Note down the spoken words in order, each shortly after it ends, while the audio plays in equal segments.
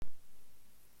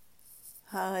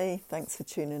Hi, thanks for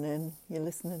tuning in. You're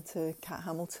listening to Kat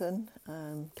Hamilton,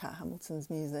 Kat Hamilton's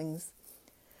Musings.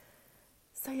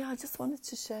 So yeah, I just wanted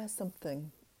to share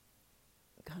something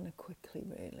kind of quickly,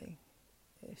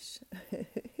 really-ish,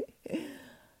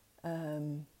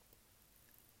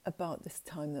 about this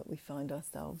time that we find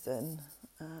ourselves in.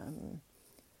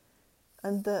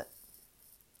 And that,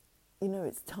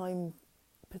 it's time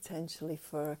potentially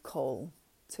for a call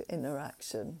to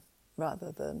interaction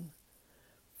rather than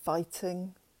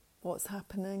fighting what's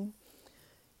happening.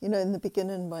 In the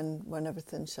beginning when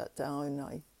everything shut down,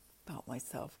 I felt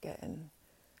myself getting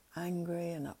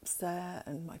angry and upset,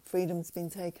 and my freedom's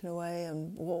been taken away,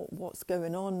 and what's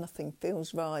going on? Nothing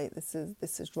feels right. This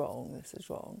is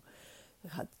wrong.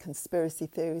 I had conspiracy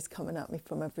theories coming at me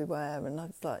from everywhere, and I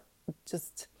was like,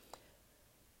 just,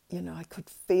 I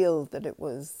could feel that it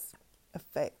was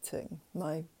affecting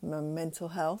my mental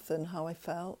health and how I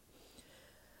felt.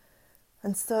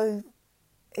 And so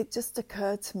it just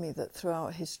occurred to me that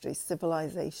throughout history,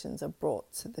 civilizations are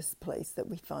brought to this place that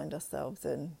we find ourselves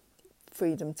in.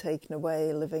 Freedom taken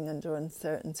away, living under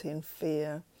uncertainty and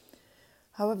fear.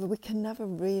 However, we can never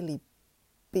really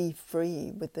be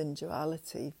free within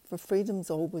duality, for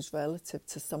freedom's always relative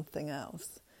to something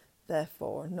else,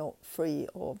 therefore not free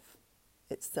of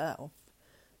itself.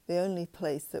 The only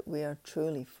place that we are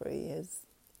truly free is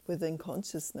within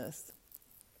consciousness,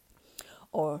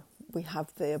 or we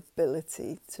have the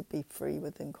ability to be free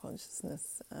within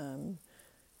consciousness.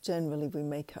 Generally, we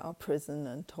make it our prison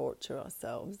and torture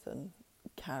ourselves and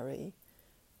carry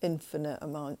infinite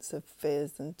amounts of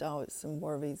fears and doubts and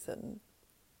worries and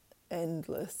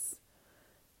endless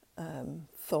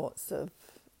thoughts of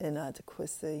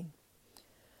inadequacy.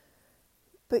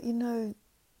 But in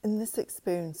this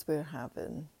experience we're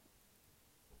having,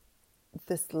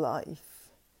 this life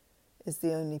is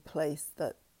the only place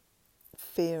that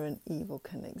fear and evil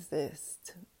can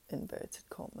exist, inverted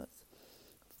commas,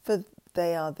 for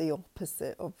they are the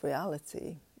opposite of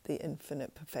reality, the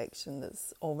infinite perfection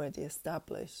that's already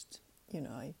established.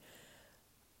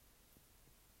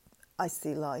 I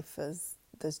see life as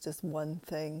there's just one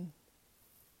thing.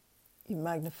 You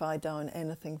magnify down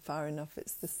anything far enough,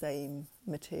 it's the same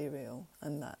material,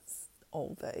 and that's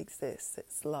all that exists.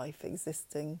 It's life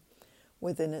existing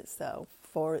within itself,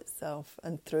 for itself,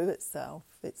 and through itself.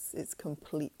 It's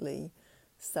completely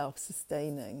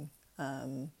self-sustaining,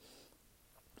 and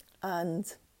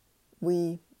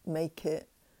we make it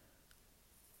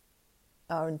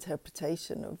our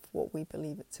interpretation of what we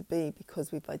believe it to be,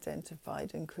 because we've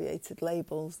identified and created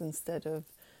labels instead of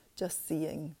just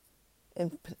seeing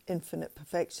infinite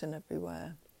perfection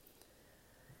everywhere.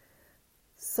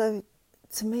 So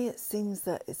to me it seems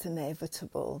that it's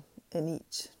inevitable in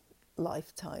each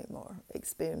lifetime or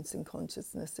experience in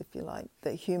consciousness, if you like,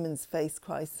 that humans face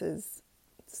crisis,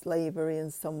 slavery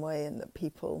in some way, and that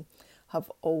people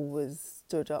have always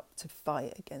stood up to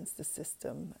fight against the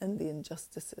system and the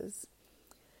injustices.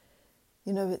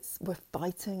 We're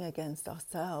fighting against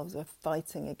ourselves, we're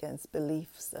fighting against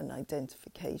beliefs and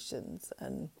identifications.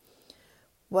 And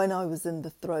when I was in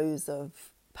the throes of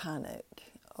panic,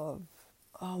 of,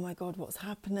 oh my God, what's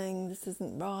happening? This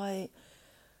isn't right.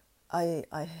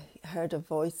 I heard a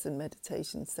voice in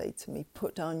meditation say to me,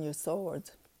 put down your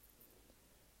sword.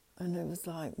 And it was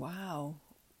like, wow,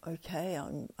 okay,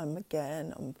 I'm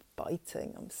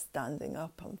fighting, I'm standing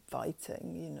up, I'm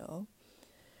fighting,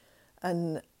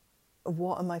 And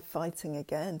what am I fighting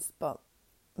against but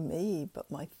me,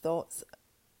 but my thoughts,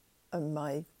 and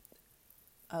my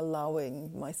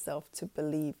allowing myself to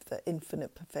believe that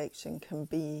infinite perfection can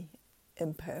be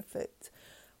imperfect,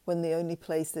 when the only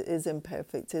place that is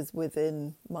imperfect is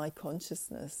within my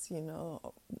consciousness,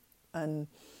 And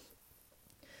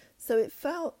so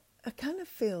I kind of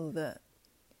feel that,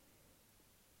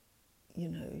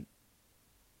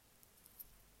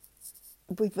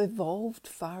 we've evolved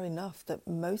far enough that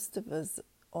most of us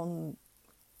in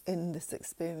this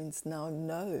experience now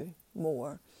know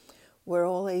more. We're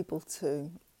all able to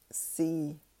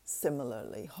see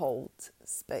similarly, hold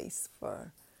space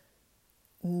for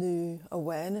new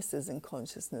awarenesses in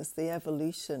consciousness. The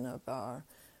evolution of our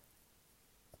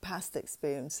past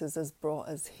experiences has brought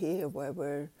us here, where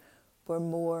we're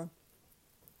more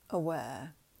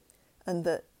aware, and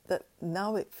that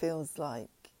now it feels like,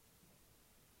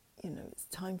 it's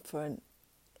time for an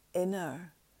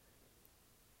inner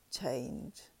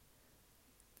change,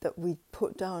 that we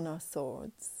put down our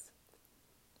swords.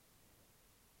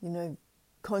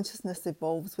 Consciousness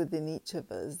evolves within each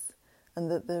of us, and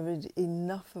that there is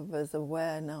enough of us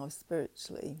aware now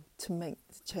spiritually to make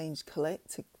the change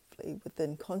collectively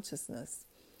within consciousness.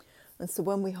 And so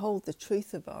when we hold the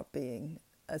truth of our being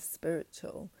as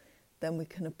spiritual, then we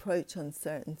can approach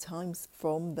uncertain times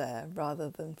from there rather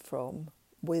than from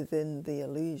within the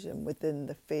illusion, within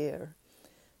the fear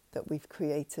that we've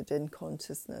created in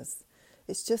consciousness.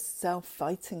 It's just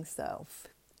self-fighting self.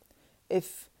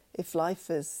 If life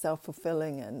is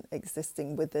self-fulfilling and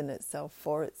existing within itself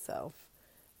for itself,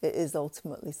 it is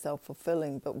ultimately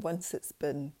self-fulfilling. But once it's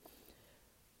been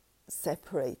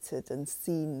separated and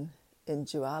seen in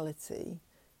duality,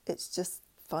 it's just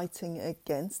fighting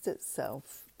against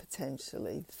itself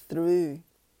potentially through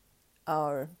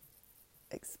our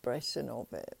expression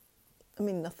of it. I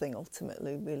mean, nothing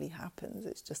ultimately really happens.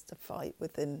 It's just a fight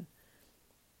within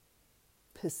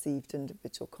perceived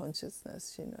individual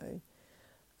consciousness, you know.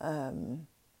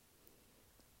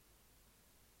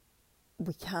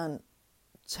 We can't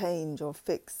change or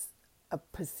fix a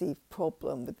perceived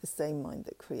problem with the same mind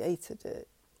that created it.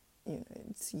 You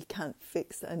know, you can't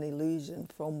fix an illusion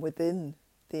from within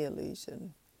the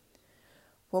illusion.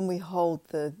 When we hold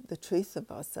the truth of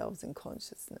ourselves in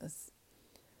consciousness,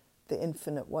 the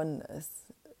infinite oneness,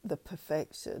 the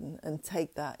perfection, and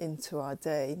take that into our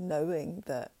day, knowing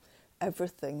that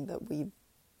everything that we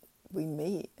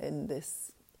meet in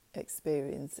this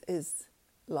experience is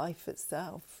life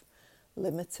itself,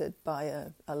 limited by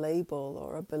a label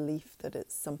or a belief that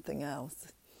it's something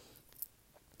else.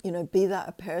 You know, be that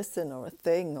a person or a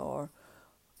thing or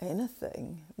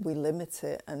anything, we limit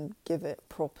it and give it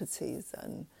properties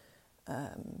and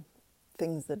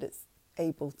things that it's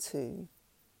able to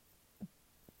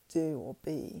do or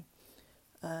be,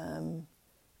 and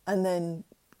then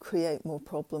create more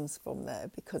problems from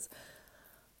there. Because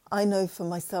I know for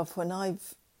myself, when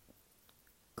I've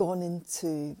gone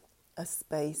into a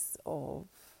space of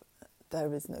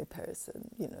there is no person,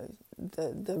 you know,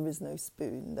 there is no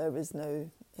spoon, there is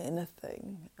no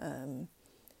anything,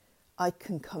 I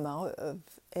can come out of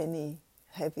any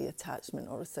heavy attachment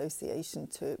or association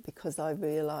to it, because I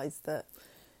realise that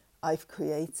I've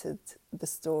created the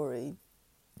story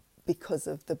because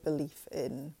of the belief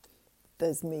in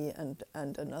there's me and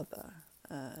another.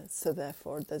 So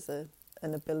therefore there's an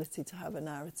ability to have a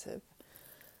narrative.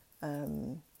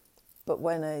 But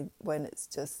when it's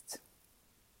just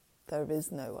there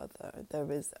is no other,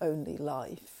 there is only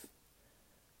life,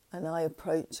 and I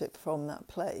approach it from that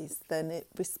place, then it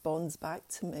responds back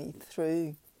to me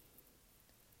through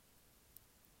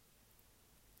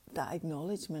that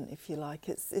acknowledgement, if you like.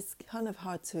 It's kind of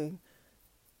hard to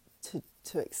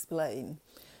explain.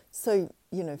 So,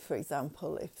 you know, for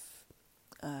example, if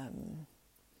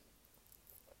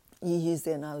you use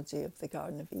the analogy of the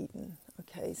Garden of Eden,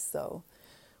 okay, so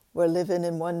we're living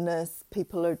in oneness,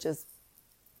 people are just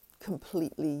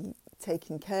completely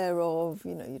taken care of,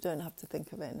 you know, you don't have to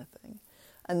think of anything.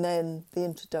 And then the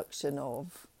introduction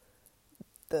of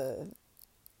the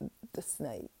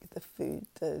snake, the food,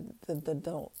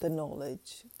 the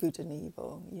knowledge, good and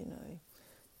evil, you know,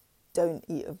 don't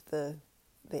eat of the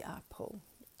apple.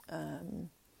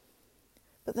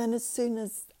 But then as soon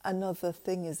as another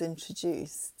thing is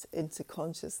introduced into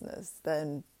consciousness,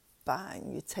 then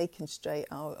bang, you're taken straight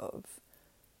out of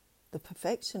the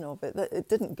perfection of it. That it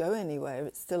didn't go anywhere,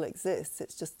 it still exists.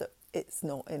 It's just that it's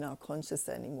not in our conscious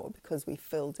anymore because we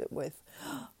filled it with,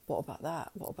 what about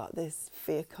that? What about this?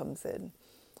 Fear comes in,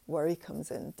 worry comes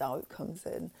in, doubt comes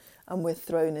in, and we're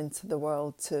thrown into the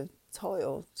world to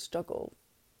toil, struggle.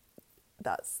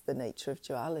 That's the nature of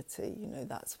duality, you know,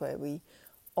 that's where we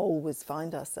always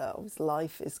find ourselves.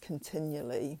 Life is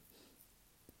continually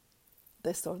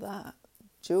this or that,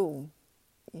 dual,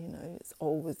 you know, it's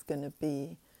always going to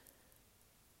be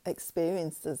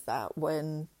experienced as that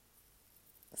when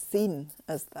seen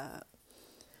as that.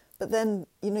 But then,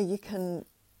 you know, you can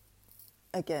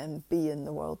again be in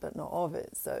the world but not of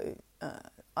it. So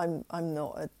I'm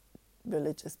not a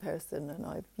religious person, and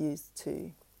I've used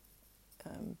two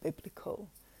biblical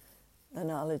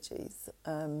analogies,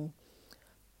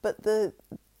 but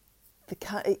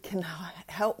it can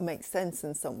help make sense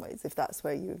in some ways if that's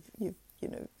where you've you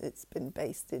know, it's been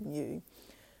based in you,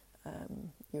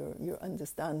 your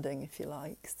understanding, if you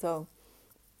like. So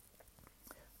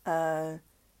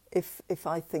if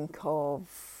I think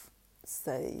of,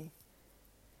 say,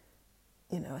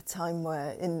 you know, a time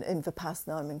where in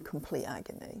Vipassana I'm in complete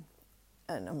agony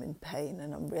and I'm in pain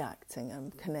and I'm reacting,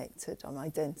 I'm connected, I'm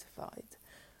identified.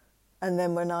 And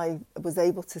then when I was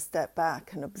able to step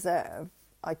back and observe,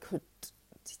 I could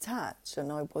detach,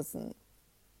 and I wasn't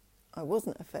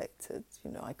affected.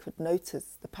 You know, I could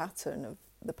notice the pattern of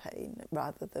the pain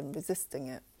rather than resisting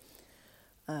it.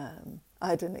 I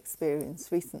had an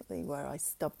experience recently where I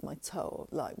stubbed my toe,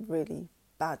 like really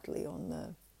badly, on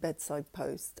the bedside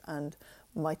post, and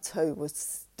my toe was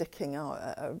sticking out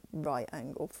at a right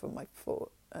angle from my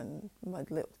foot, and my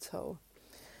little toe.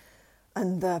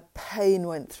 And the pain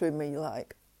went through me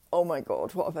like, oh my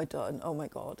God, what have I done? Oh my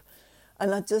God.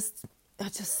 And I just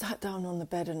sat down on the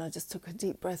bed and I just took a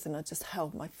deep breath and I just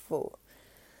held my foot.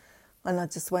 And I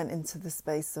just went into the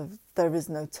space of there is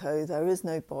no toe, there is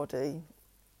no body.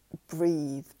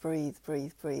 Breathe, breathe,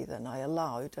 breathe, breathe. And I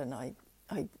allowed and I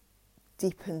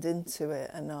deepened into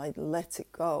it and I let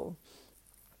it go.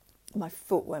 My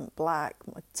foot went black,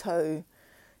 my toe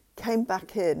came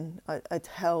back in. I'd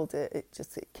held it,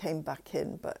 it came back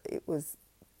in, but it was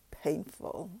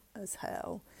painful as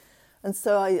hell. And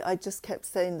so I just kept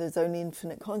saying there's only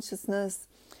infinite consciousness.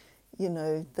 You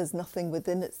know, there's nothing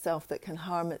within itself that can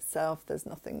harm itself. There's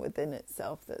nothing within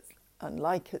itself that's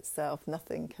unlike itself.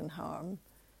 Nothing can harm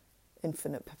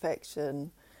infinite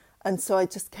perfection. And so I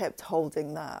just kept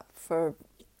holding that for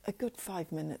a good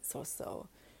 5 minutes or so.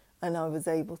 And I was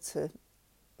able to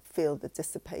feel the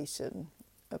dissipation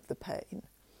of the pain.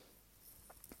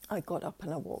 I got up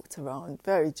and I walked around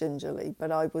very gingerly,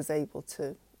 but I was able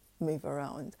to move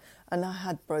around. And I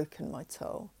had broken my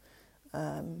toe.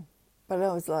 But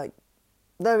I was like,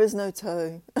 there is no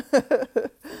toe.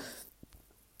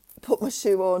 Put my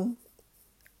shoe on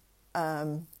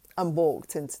and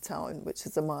walked into town, which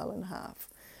is 1.5 miles.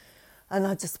 And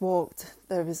I just walked.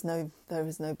 There is no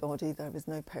body, there is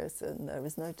no person, there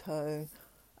is no toe.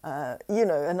 You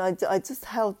know, and I just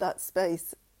held that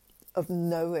space of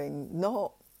knowing,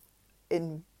 not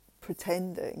in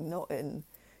pretending, not in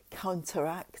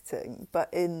counteracting, but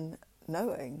in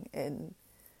knowing, in,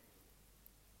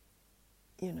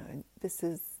 you know, this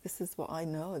is what I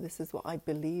know, this is what I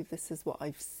believe, this is what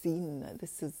I've seen,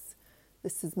 this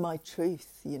is my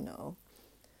truth, you know.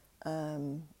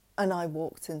 And I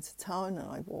walked into town and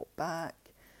I walked back.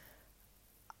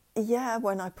 Yeah,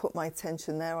 when I put my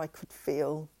attention there, I could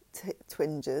feel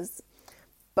twinges,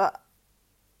 but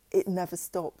it never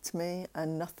stopped me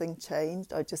and nothing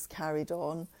changed. I just carried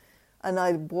on. And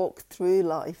I walked through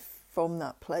life from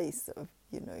that place of,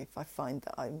 you know, if I find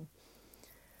that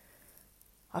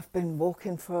I've been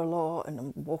walking for a lot and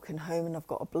I'm walking home and I've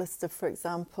got a blister, for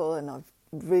example, and I've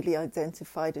really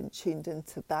identified and tuned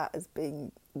into that as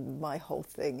being my whole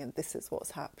thing and this is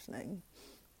what's happening.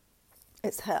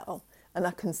 It's hell. And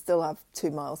I can still have 2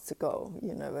 miles to go,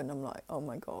 you know, and I'm like, oh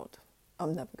my God,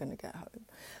 I'm never going to get home.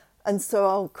 And so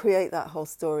I'll create that whole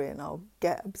story and I'll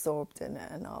get absorbed in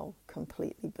it and I'll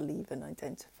completely believe and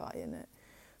identify in it.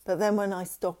 But then when I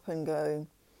stop and go,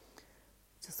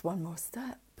 just one more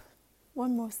step,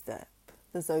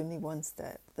 there's only one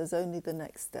step, there's only the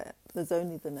next step, there's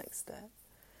only the next step.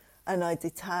 And I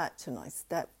detach and I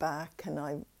step back and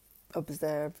I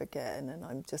observe again and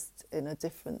I'm just in a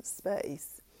different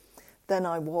space. Then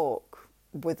I walk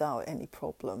without any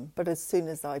problem. But as soon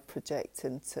as I project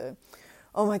into,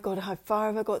 oh my God, how far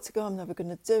have I got to go? I'm never going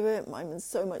to do it. I'm in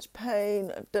so much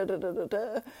pain.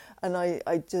 And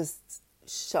I just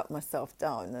shut myself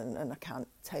down and I can't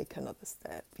take another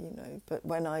step, you know. But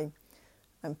when I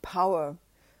empower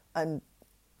and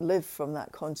live from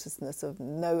that consciousness of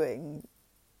knowing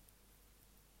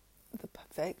the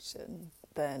perfection,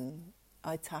 then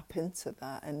I tap into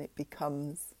that and it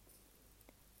becomes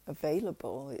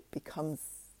available. It becomes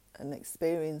an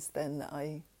experience then that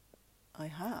I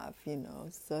have, you know.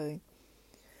 So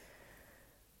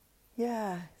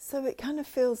yeah, so it kind of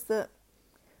feels that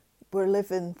we're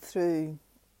living through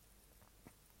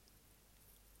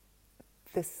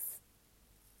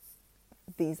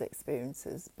these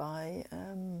experiences by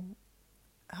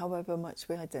however much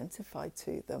we identify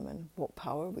to them and what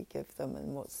power we give them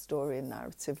and what story and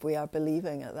narrative we are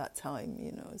believing at that time,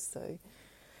 you know. So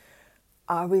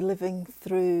are we living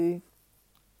through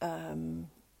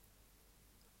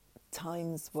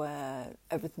times where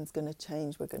everything's going to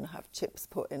change? We're going to have chips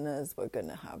put in us, we're going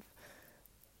to have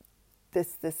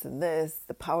this and this,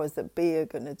 the powers that be are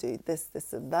going to do this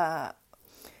and that,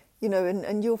 you know,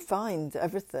 and you'll find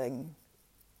everything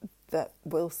that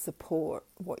will support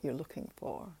what you're looking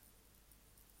for.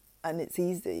 And it's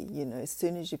easy, you know, as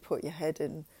soon as you put your head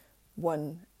in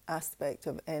one aspect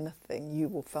of anything, you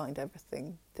will find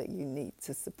everything that you need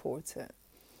to support it.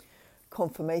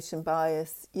 Confirmation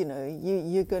bias, you know,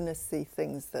 you're going to see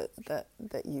things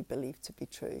that you believe to be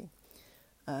true.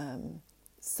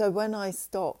 So when I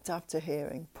stopped after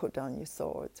hearing, put down your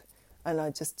sword, and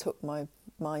I just took my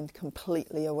mind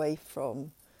completely away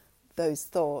from those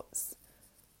thoughts,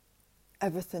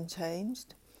 everything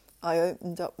changed. I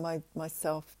opened up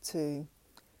myself to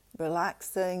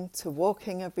relaxing, to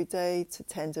walking every day, to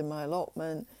tending my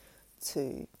allotment,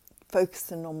 to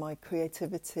focusing on my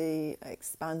creativity,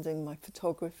 expanding my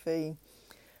photography.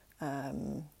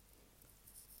 I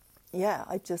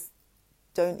just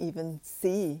don't even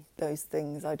see those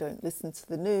things. I don't listen to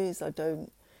the news. I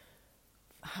don't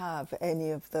have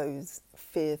any of those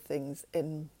fear things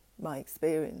in my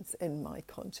experience, in my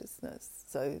consciousness.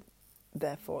 So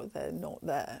therefore they're not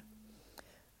there.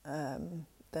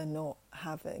 They're not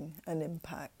having an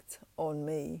impact on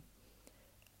me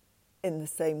in the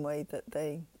same way that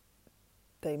they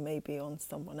may be on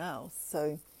someone else.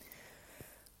 So,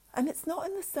 and it's not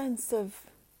in the sense of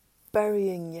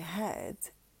burying your head.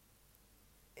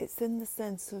 It's in the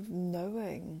sense of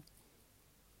knowing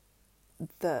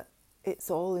that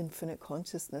it's all infinite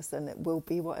consciousness, and it will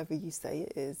be whatever you say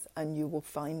it is, and you will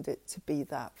find it to be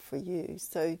that for you.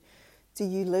 So do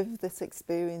you live this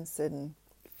experience in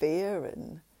fear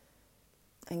and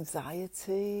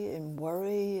anxiety and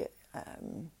worry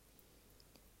and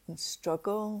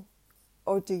struggle?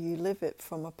 Or do you live it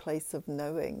from a place of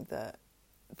knowing that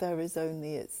there is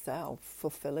only itself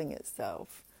fulfilling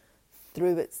itself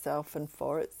through itself and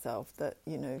for itself, that,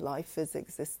 you know, life is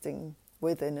existing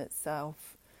within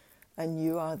itself, and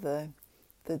you are the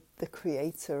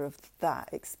creator of that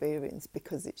experience,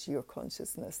 because it's your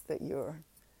consciousness that you're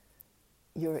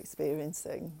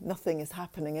experiencing. Nothing is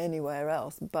happening anywhere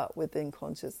else but within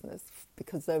consciousness,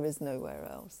 because there is nowhere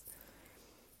else.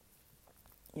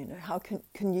 You know, how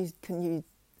can you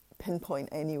pinpoint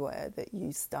anywhere that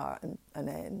you start and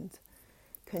end?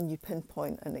 Can you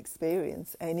pinpoint an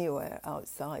experience anywhere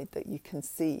outside that you can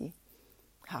see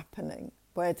happening?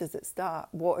 Where does it start?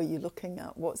 What are you looking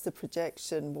at? What's the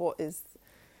projection? What is,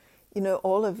 you know,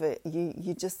 all of it,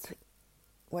 you just,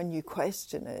 when you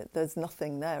question it, there's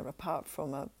nothing there apart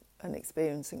from an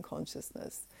experience in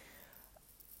consciousness.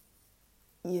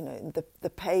 You know, the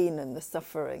pain and the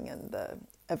suffering and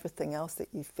everything else that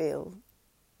you feel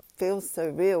feels so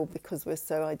real because we're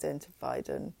so identified,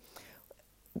 and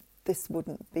this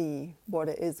wouldn't be what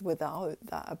it is without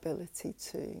that ability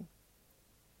to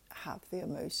have the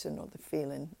emotion or the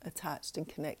feeling attached and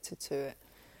connected to it.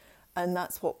 And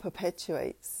that's what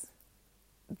perpetuates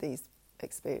these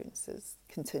experiences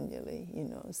continually, you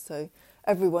know. So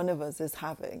every one of us is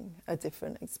having a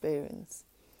different experience,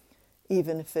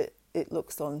 even if it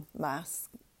looks on mass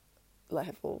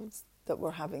levels that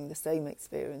we're having the same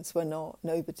experience. We're not.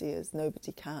 Nobody is.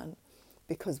 Nobody can,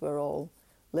 because we're all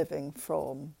living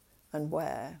from and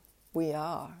where we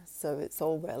are. So it's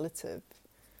all relative.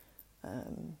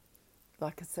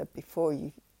 Like I said before,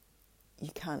 you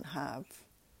can't have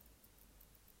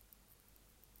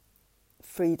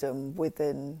freedom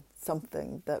within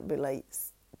something that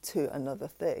relates to another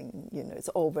thing. You know, it's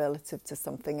all relative to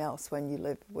something else when you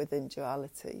live within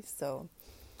duality. So,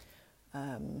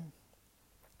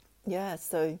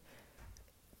 so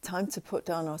time to put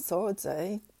down our swords,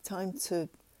 Time to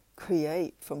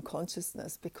create from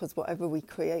consciousness, because whatever we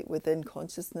create within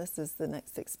consciousness is the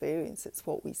next experience. It's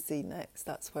what we see next.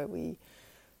 That's where we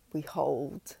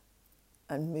hold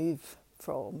and move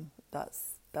from.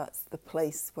 That's the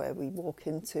place where we walk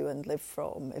into and live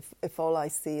from. If all I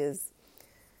see is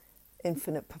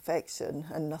infinite perfection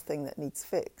and nothing that needs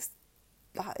fixed,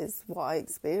 that is what I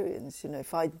experience. You know,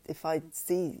 if I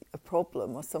see a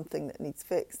problem or something that needs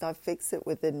fixed, I fix it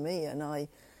within me, and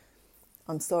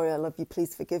I'm sorry, I love you,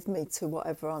 please forgive me, to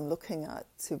whatever I'm looking at,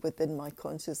 to within my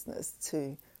consciousness,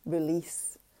 to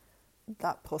release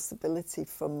that possibility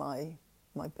from my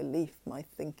belief, my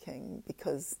thinking,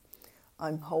 because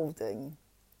I'm holding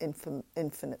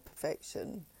infinite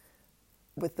perfection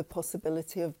with the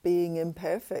possibility of being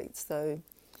imperfect. So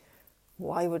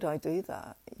why would I do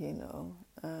that, you know?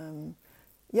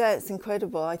 It's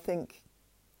incredible. I think,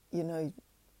 you know,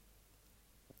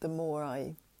 the more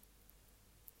I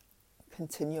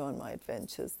continue on my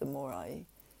adventures, the more I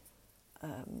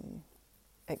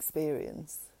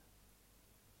experience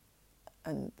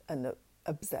and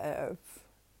observe,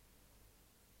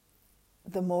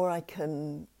 the more I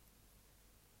can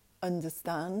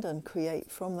understand and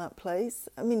create from that place.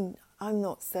 I mean, I'm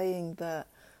not saying that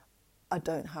I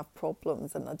don't have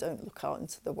problems and I don't look out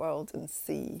into the world and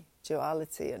see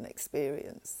duality and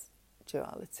experience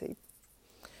duality.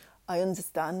 I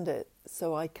understand it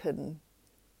so I can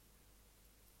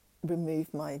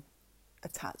remove my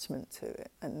attachment to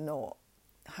it and not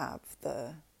have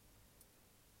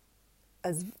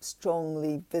as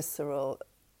strongly visceral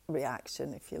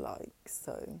reaction, if you like,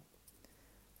 so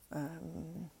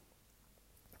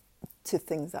to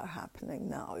things that are happening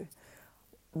now.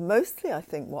 Mostly I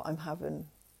think what I'm having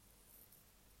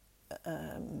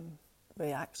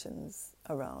reactions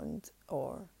around,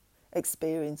 or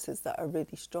experiences that are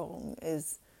really strong,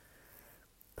 is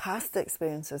past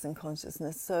experiences in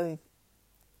consciousness. So,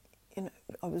 you know,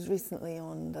 I was recently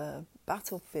on the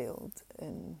battlefield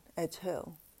in Edge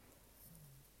Hill,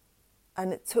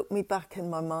 And it took me back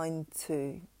in my mind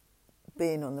to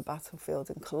being on the battlefield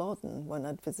in Culloden when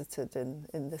I'd visited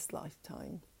in this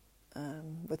lifetime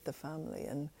with the family,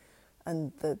 and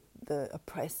the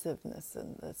oppressiveness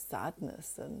and the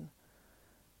sadness and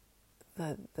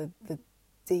the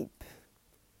deep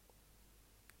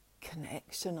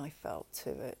connection I felt to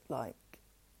it. Like,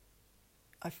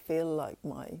 I feel like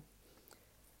I'm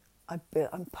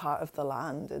part of the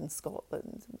land in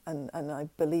Scotland, and I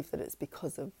believe that it's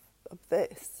because of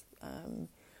this.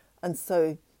 And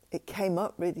so it came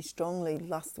up really strongly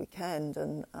last weekend,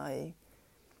 and I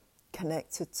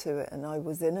connected to it, and I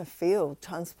was in a field,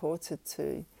 transported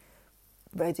to,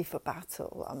 ready for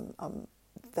battle. I'm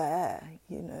there,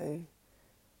 you know,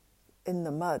 in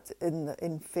the mud,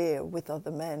 in fear, with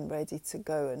other men, ready to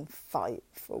go and fight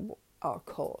for our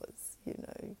cause, you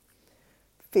know,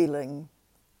 feeling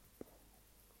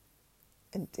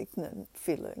indignant,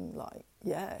 feeling like,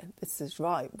 yeah, this is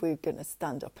right, we're going to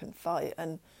stand up and fight,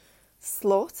 and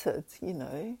slaughtered, you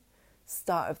know,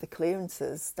 start of the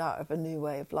clearances, start of a new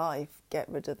way of life, get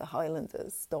rid of the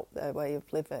Highlanders, stop their way of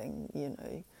living, you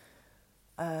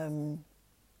know.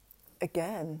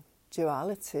 Again,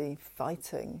 duality,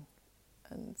 fighting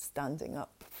and standing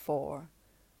up for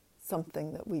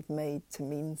something that we've made to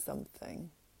mean something.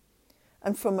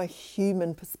 And from a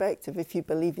human perspective, if you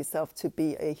believe yourself to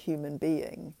be a human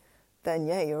being, then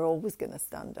yeah, you're always going to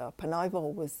stand up. And I've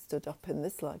always stood up in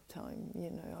this lifetime,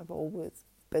 you know, I've always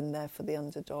been there for the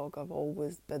underdog. I've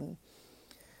always been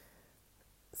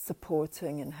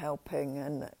supporting and helping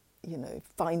and, you know,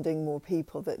 finding more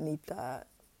people that need that.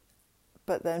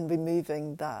 But then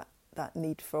removing that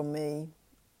need from me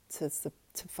to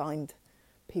find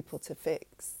people to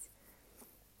fix.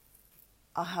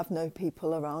 I have no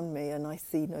people around me, and I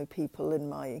see no people in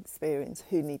my experience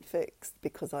who need fixed,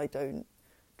 because I don't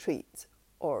treat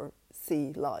or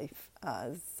see life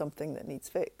as something that needs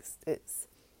fixed. It's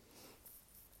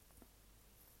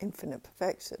infinite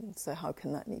perfection, so how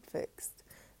can that need fixed?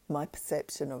 My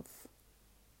perception of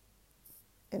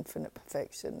infinite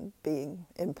perfection being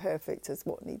imperfect is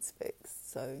what needs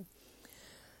fixed. So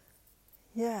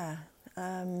yeah,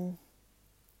 I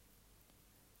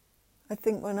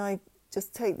think when I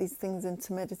just take these things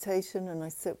into meditation and I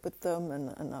sit with them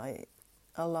and I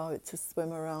allow it to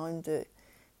swim around, it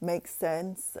makes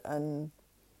sense and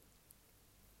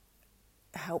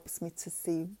helps me to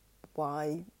see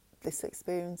why this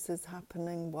experience is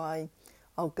happening, why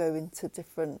I'll go into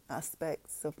different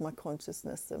aspects of my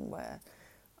consciousness and where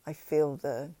I feel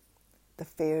the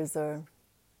fears are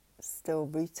still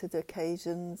rooted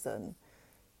occasions, and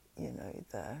you know,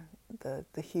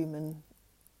 the human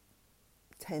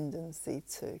tendency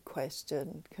to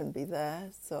question can be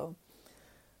there. So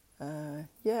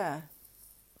yeah,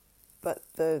 but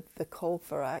the call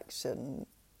for action,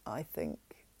 I think,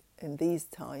 in these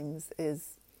times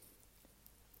is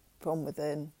from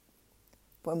within.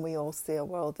 When we all see a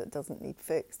world that doesn't need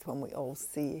fixed, when we all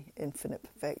see infinite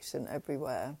perfection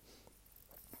everywhere,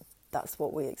 that's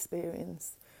what we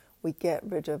experience. We get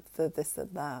rid of the this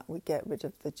and that, we get rid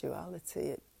of the duality.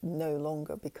 It no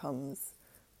longer becomes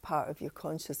part of your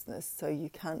consciousness, so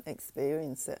you can't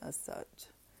experience it as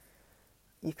such.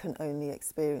 You can only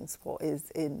experience what is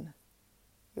in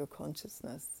your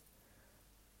consciousness.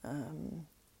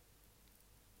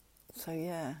 So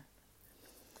yeah.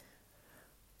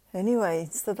 Anyway,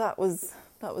 so that was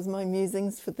my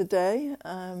musings for the day.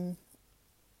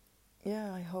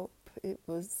 Yeah, I hope it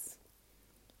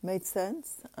made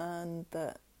sense and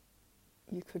that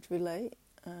you could relate.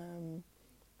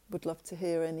 Would love to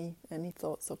hear any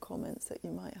thoughts or comments that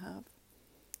you might have.